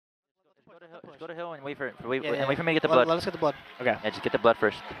go to hill and wait for it. Wait for me to get the blood. Let us get the blood. Okay. Yeah, just get the blood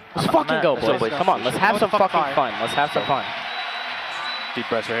first. Let's fucking go, boys. Come on, let's have some fucking fun. Let's have some fun. Deep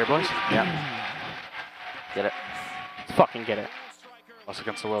breaths right here, boys. Yeah. Get it. Let's fucking get it. Us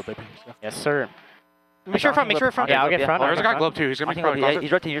against the world, baby. Yes, sir. Make sure front. Make sure front. Yeah, I'll get front. There's a guy glove too. He's gonna be probably closet.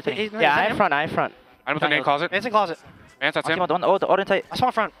 He's rotating. Yeah, I have front. I have front. I'm with the name closet. It's in closet. Vance, that's him. Oh, the Odin tight. I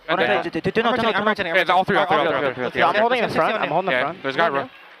saw front. No. Yeah, all three. I'm holding the front. I'm holding the front. There's a guy rugs.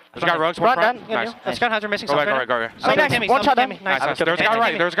 There's a guy rugs. Front done. Nice. Let's go. Hazard missing. Go back. One shot done. Nice. There's a guy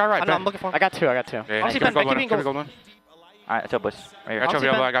right. There's a guy right. I'm looking for him. I got two. Yeah, give me gold one. Alright, let's go, boys. I got Chovy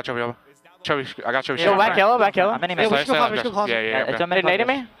Elbow. I got Chovy Elbow. Yo, back yellow. Back yellow. I'm in Yeah. Are they nading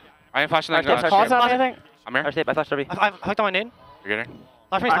me? I am flashing that. Pause on anything? I'm here. I flashed Derby. I hooked on my nade. You're getting?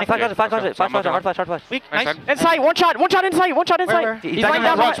 Flash closet. Weak. Nice. Inside. One shot inside. He's laying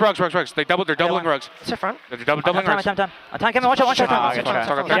down. Rugs. They're doubling rugs. It's in front. They're doubling rugs. Time. Come in, one shot.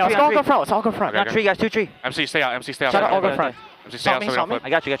 Yeah, let's all go front. Let's all go front. Not tree, guys. 2 tree. MC, stay out. Shut up, all go front. MC, stay out. I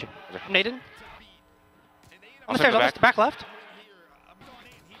got you. I'm naded. On the stairs. Back left.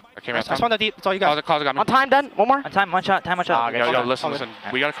 I came out. I spawned deep. That's all you got. Closet got me. On time, done. One more. On time, one shot. Yo, listen.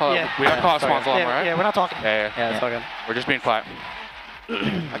 We gotta call spawns along, right? Yeah, we're not talking. Yeah, it's all good. We're just being quiet.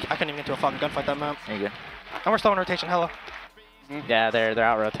 I couldn't even get to a fucking gunfight that map. There you go. And we're still in rotation. Hello. Yeah, they're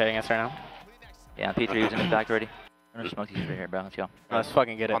out rotating us right now. Yeah, P3 was in his back already. I'm gonna smoke these right here, bro. Let's go. Let's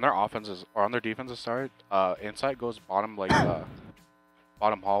fucking get it. On their offenses or on their defenses, sorry. Inside goes bottom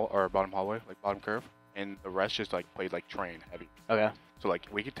bottom hallway, like bottom curve, and the rest just like played like train heavy. Okay. So like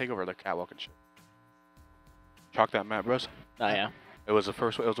we could take over the catwalk and shit. Chalk that map, bros. Oh yeah. It was a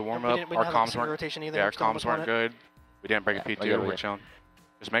warm up. Our comms weren't good. We didn't break a P2. We're chilling.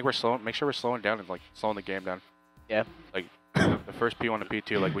 Just make sure we're slowing down and like slowing the game down. Yeah. Like the first P1 to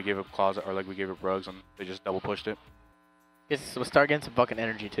P2, like we gave up closet or like we gave up rugs and they just double pushed it. We'll start getting some fucking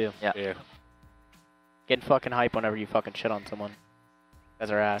energy too. Yeah. Getting fucking hype whenever you fucking shit on someone. That's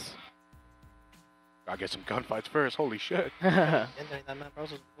our ass. Gotta get some gunfights first. Holy shit. No,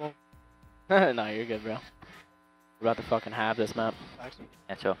 you're good, bro. We're about to fucking have this map.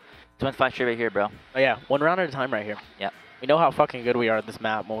 Yeah, so 25 straight right here, bro. Oh yeah, one round at a time right here. Yeah. We know how fucking good we are at this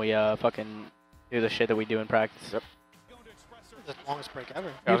map when we fucking do the shit that we do in practice. Yep. The longest break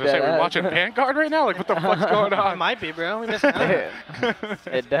ever. I was gonna say, we're watching Vanguard right now? Like, what the fuck's going on? It might be, bro. We missing out. It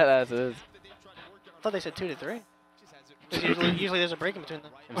deadass is. I thought they said 2 to 3. Usually there's a break in between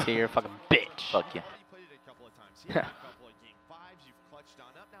them. MC, you're a fucking bitch. Fuck you.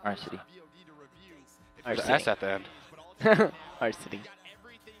 Alright, City. There's an S at the end. Alright, City.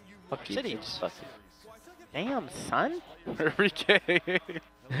 Fuck you. City. Damn, son. You're a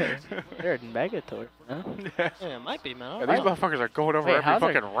Megator, huh? Yeah, it might be, man. Yeah, these motherfuckers are going over every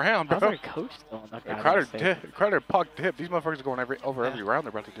fucking round, bro. How's our coach going? Okay, Crowder puck dip. These motherfuckers are going over every round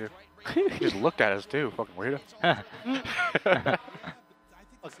they're about to do. He just looked at us too, fucking weirdo.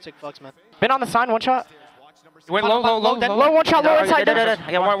 Fucking sick fucks, man. Been on the sign, one shot. He went low, one shot, low inside.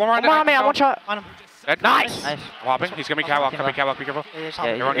 I got one more on me, one shot. On him. Nice. Hopping. He's gonna be catwalk. Be careful. Yeah,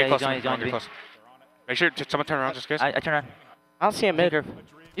 Everyone get close. He's going close. Make sure someone turn around, just guys. I turn around. I don't see him mid.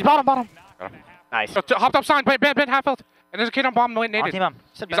 He's bottom. Got him. Nice. Hopped up sign, Ben half health. And there's a kid on bomb, nated. Team up.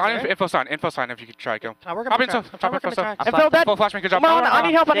 He's on info sign if you could try to kill. Hop info. Top info sign. Info dead. Full flash me, good job. I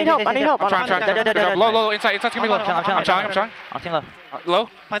need help. I'm trying. Low, inside. Inside's gonna be low. I'm trying. I'm team low. Low.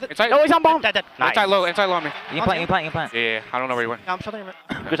 Inside. Oh, he's on bomb. Dead. Nice. Inside low on me. You can plant. Yeah, I don't know where he went. Yeah, I'm shutting him.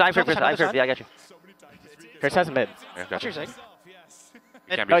 Chris, I curve. Yeah, I got you. Chris has a mid. Yeah, got you.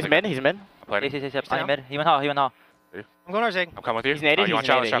 Oh, he's mid. He went hall. I'm going to Zig. I'm coming with you. He's nated.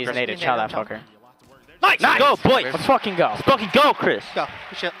 He's nated. Shot that fucker. Nice. Go, boy. Let's fucking go. Let's fucking go, Chris. Go.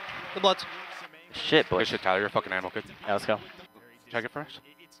 Good shit. The bloods. Shit, boy. Good shit, Tyler. You're a fucking animal, kid. Yeah, let's go. Check it first.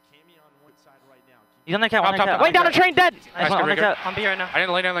 He's on the cat. Wait down the train, dead. On the cat. On B right now. I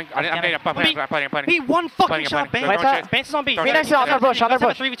didn't lay down. I'm planning. B, one fucking shot. Bance is on B. B next to on their bush.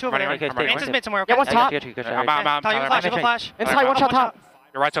 3v2 over there. Bance is mid somewhere. Yeah, what's top? Tyler, you flash. You flash. Inside, one shot top.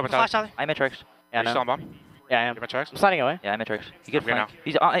 You're right, Tyler. Flash, Tyler. I made tricks. Yeah, you still on bomb? Yeah, I am. You tricks? I'm sliding away. Yeah, I made tricks. You good now.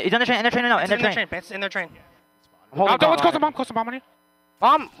 He's on the train. In the train now. In the train. Bance is in their train. What's close to bomb? Close to bomb on you.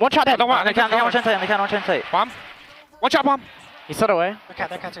 Bomb. One shot dead. On the count. One train tight. Bomb. One shot bomb. He's still away. On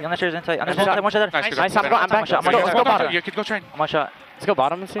the stairs in tight. One shot there. Nice. I'm back. Let's go bottom. You could go train. One shot. Let's go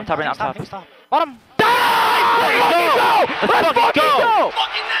bottom and see. Top right now. Top. Bottom. Let's fucking go.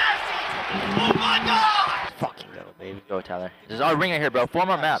 Oh my god! Fucking go, baby. Go, Tyler. This is our ring right here, bro. 4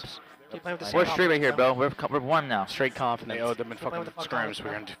 more maps. We're straight right here, bro. We're warm now. Straight confidence. They owed them in fucking scrims.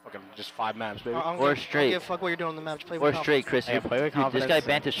 We're gonna do fucking just 5 maps, baby. We're straight. Fuck what you're doing on the map. We're straight, Chris. Yeah, play with confidence. This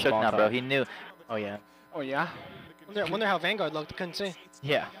guy Bantis shook now, bro. He knew. Oh yeah. Oh yeah. Wonder how Vanguard looked. Couldn't see.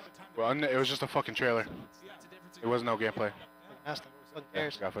 Yeah. Well, it was just a fucking trailer. It was no gameplay. Asked him. Fucking Yeah,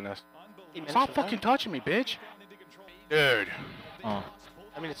 cares. got finesse. 8 minutes Stop for that. fucking touching me, bitch. Dude. Oh.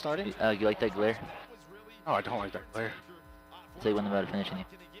 I mean, it started. You like that glare? Oh, I don't like that player. It's like when they're about to finish on you.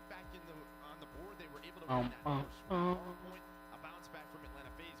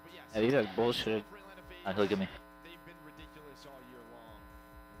 Yeah, these are bullshit. Look at me.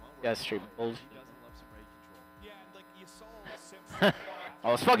 Yeah, straight bullshit. Oh,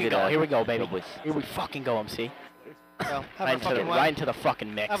 let's fucking go. Here we go, baby. boys. Here we fucking go, MC. Go. Have Right our into, the, fucking way. right into the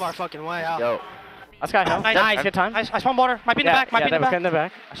fucking mix. Have our fucking way out. Yo. Let's go. Nice, good time. I spawn water. Might be in the back. Might be in the back. in the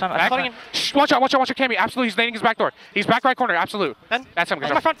back. Shh, watch out, Cammy. Absolutely, he's landing his back door. He's back right corner, absolute. Ben? That's him.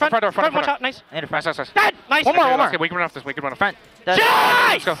 That's my front door. Watch out. Nice. Nice. Nice. One more. We can run off this. We can run off. Front. Nice.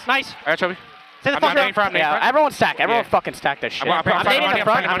 Let's go. Nice. Alright, Chubby. Stay the I'm fuck nading front. Yeah, everyone stack. Everyone fucking stack this shit. I'm nading the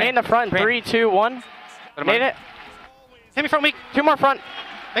front. I'm nading the front. 3, 2, 1. Nade it. Hit me front weak. 2 more front.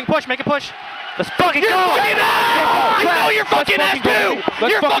 Make a push. Make a push. Let's fucking go! I know you're fucking F2!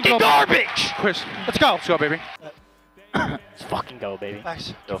 You're fucking garbage! Chris, let's go. Let's go, baby. Let's fucking go, baby.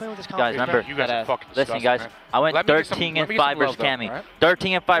 Nice. Guys, remember, You guys are fucking listen, disgusting, guys, man. I went Let me get 13 let and me get 5 some versus love, though, Cammy. alright?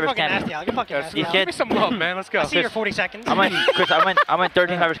 13 and 5 versus Fucking nasty, Cammy. Al. Get fucking nasty, These Al. kids- Give me some love, man. Let's go. I see your 40 seconds. I went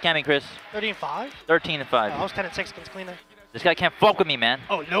 13 and 5 versus Cammy, Chris. 30 and 5? 13 and 5. I was 10 and 6 against cleaner. This guy can't fuck with me, man.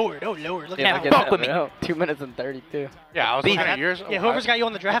 Oh, lowered. Look Yeah, at look that. Fuck with me. 2 minutes and 32. Yeah, I was Beast. looking at yours. Yeah, whoever's got you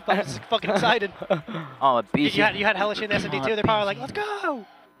on the draft, I was fucking excited. Oh, a beast. You had hellish in the SMD too. They're probably like, let's go.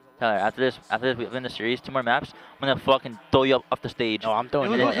 Tyler, after this, we win the series, 2 more maps. I'm gonna fucking throw you up off the stage. No, I'm doing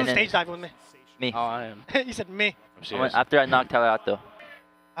Who's and then- stage diving with me? Me. Oh, I am. You said me. After I knock Tyler out, though.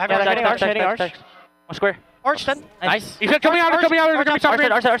 I have Yeah, arch. hitting arch. 1 square. Arch then. Nice. He's coming out. They're coming top Arch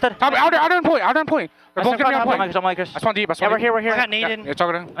green. arch Out on point. They're both getting on point. I'm Chris. I spawned deep. Yeah, we're here. I got naded. It's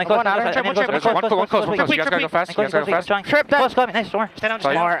all good. I'm close. One close. You guys gotta go fast. You guys gotta go fast. Trip that. Close, nice, storm. Stay down.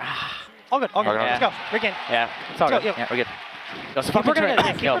 Sorry. Smart. All good. Okay. Let's go. Regain. Yeah, it's all Let's good. go. Yeah, we're good. Let's Keep fucking working try together.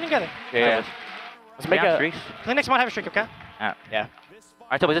 it. Keep working together. Yeah. Let's make a... streaks. The next one have a streak, okay? Yeah.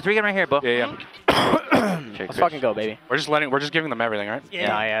 Alright, so it's 3 right here, bro. Yeah. Let's fucking go, baby. We're just giving them everything, right?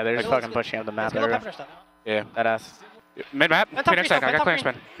 Yeah, they're just Let's fucking pushing up the map Let's go area. pepper stuff. Yeah. That ass. Mid map. Top Clear next green, side. I got top clearance,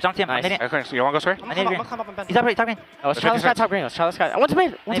 green. man. He's on team. Nice. I need I got clearance. You wanna go square? I'm I need gonna green. come up and bend. He's up right, top green. Oh, let's try this guy top green. Let's try this guy. One's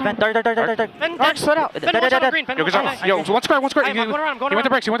mid. Hey, Ben, dart. Ben, Arch, split out. Ben, watch out on green. Ben, Yo, watch good out. job. Yo, one square. I'm going around. He went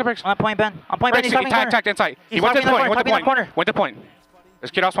to breaks. I'm on point, Ben. I'm point, Ben. He's top green. Tagged inside. He He's went to top green in the corner. Went to point. This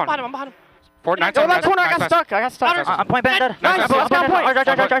kid out spawn. I'm behind him. 4, 9, Yo, 7, left corner. I got nice. stuck. I'm point, Ben. Dead. Nice. Let's go, point. Arch.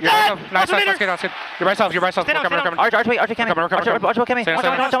 Nice. Good. You're by yourself. Stay down, stay down. Arch, wait, Arch, Cammy. Arch, Cammy.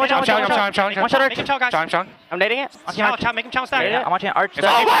 Challenge. One shot, Arch. Make him chow, guys. Challenge. I'm nading it. Chow, make him chow stack. I'm watching Arch. It's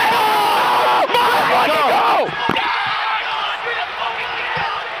all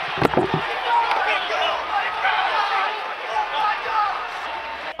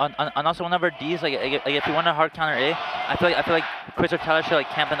And also whenever D's like if you want a hard counter A, I feel like Chris or Tyler should like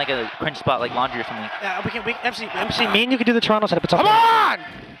camp in like a cringe spot like laundry or something. Yeah, we MC, me and you can do the Toronto setup. It's Come on!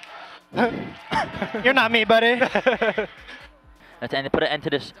 You're not me, buddy. That's and put an end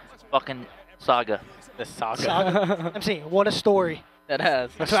to this fucking saga. The saga. Saga. MC, what a story. That has.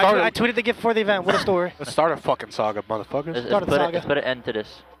 I tweeted the gift for the event. What a story. Let's start a fucking saga, motherfuckers. Start of the saga. Let's put an end to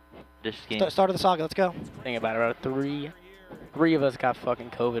this game. Start of the saga. Let's go. Think about it, bro. Three of us got fucking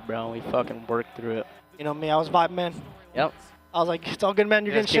COVID, bro, and we fucking worked through it. You know me, I was vibing, man. Yep. I was like, it's all good, man.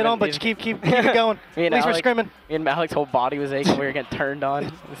 You're Just getting shit on, but just keep it going. At least we're screaming. Me and Malik's whole body was aching. We were getting turned on.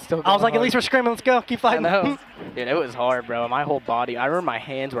 It was still I was like, going at least hard. we're screaming. Let's go. Keep I fighting. know. Dude, it was hard, bro. My whole body. I remember my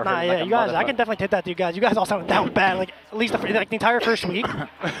hands were Nah, hurting yeah, like a you guys. I motherfucker. can definitely take that to you guys. You guys all sounded down bad. Like at least the entire first week.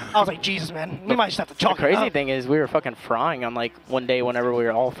 I was like, Jesus, man. We might just have to The chalk it crazy up. thing is we were fucking frying on like one day whenever we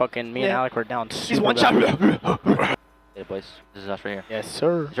were all fucking, me and Yeah. Alec were down He's super one bad. shot. Hey boys, this is us right here. Yes,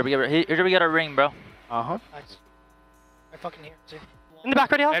 sir. Here's where we get our ring, bro. Uh-huh. Nice. I fucking hear it. In the back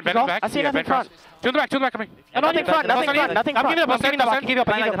right now. Ben in the back. I see nothing front. Two in the back, coming. Nothing front, nothing front, nothing I'm front. giving it up. I'm giving it up. I can give you up.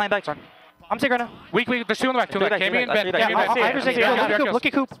 I can give you up. Back. I'm taking right now. Weak. There's two in the back. Cammy and Ben. Yeah, I just say, look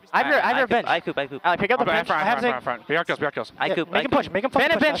at Coop. I have your bench. I coop. Alec, pick up the bench. Front. BR kills. I coop. Make him push. Make him Ben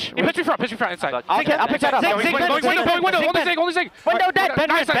fucking and push. bench. He pitch me front inside. I'll pick that up. Only zig. Window dead.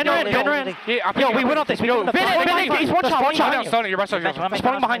 Nice. Ben. Yo, we win off this. He's one shot. Stone it. You're by yourself. I'm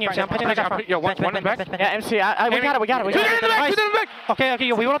spawning behind you. I'm pitching that front. Yo, one in the back. Yeah, MC, we got it. Two in the back. Okay,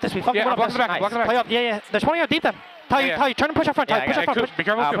 yo, we won off this. We fucking Yeah, won off block this. the back. Block the Play back. up. Yeah. There's 20 out deep then. Ty, turn and push up front. Ty, push up front. Be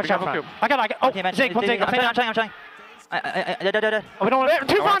careful, push up front. I got it. Oh, Zig, one Zig. I'm trying. Oh, we don't want to.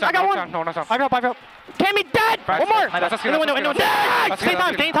 Two front. I got one. No, not some. I drop. Cammy dead. One more. In the window.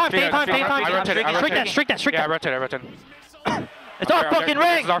 Stay time. Streak that. Yeah, I rotate. It's our fucking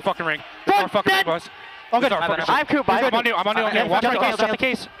ring. This is our fucking ring. Boys. Oh, good. This is our fucking I have Coop. I'm on you. I'm on you. Okay, watch my cross. Just the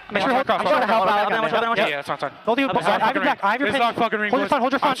case. Make sure Watch you hold. my cross. Yeah, that's not. hold you. I have your back. I have your This is our fucking ring. Hold your front.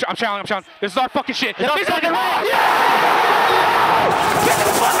 Hold your front. I'm challenging. This is our fucking shit. This is our fucking Yeah!